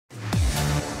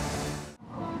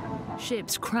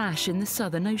Ships crash in the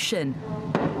Southern Ocean.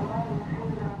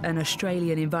 An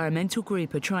Australian environmental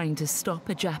group are trying to stop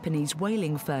a Japanese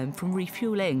whaling firm from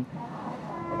refuelling.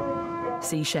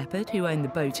 Sea Shepherd, who own the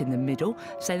boat in the middle,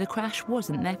 say the crash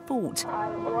wasn't their fault.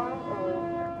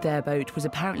 Their boat was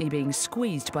apparently being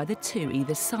squeezed by the two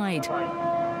either side.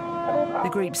 The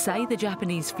group say the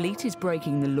Japanese fleet is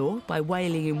breaking the law by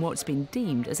whaling in what's been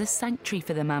deemed as a sanctuary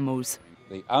for the mammals.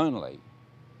 The only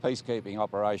peacekeeping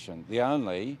operation, the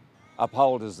only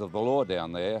upholders of the law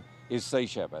down there is Sea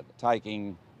Shepherd,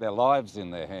 taking their lives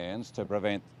in their hands to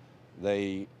prevent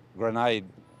the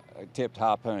grenade-tipped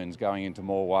harpoons going into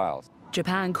more whales.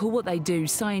 Japan call what they do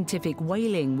scientific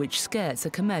whaling, which skirts a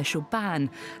commercial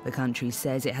ban. The country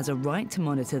says it has a right to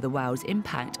monitor the whale's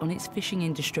impact on its fishing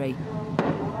industry.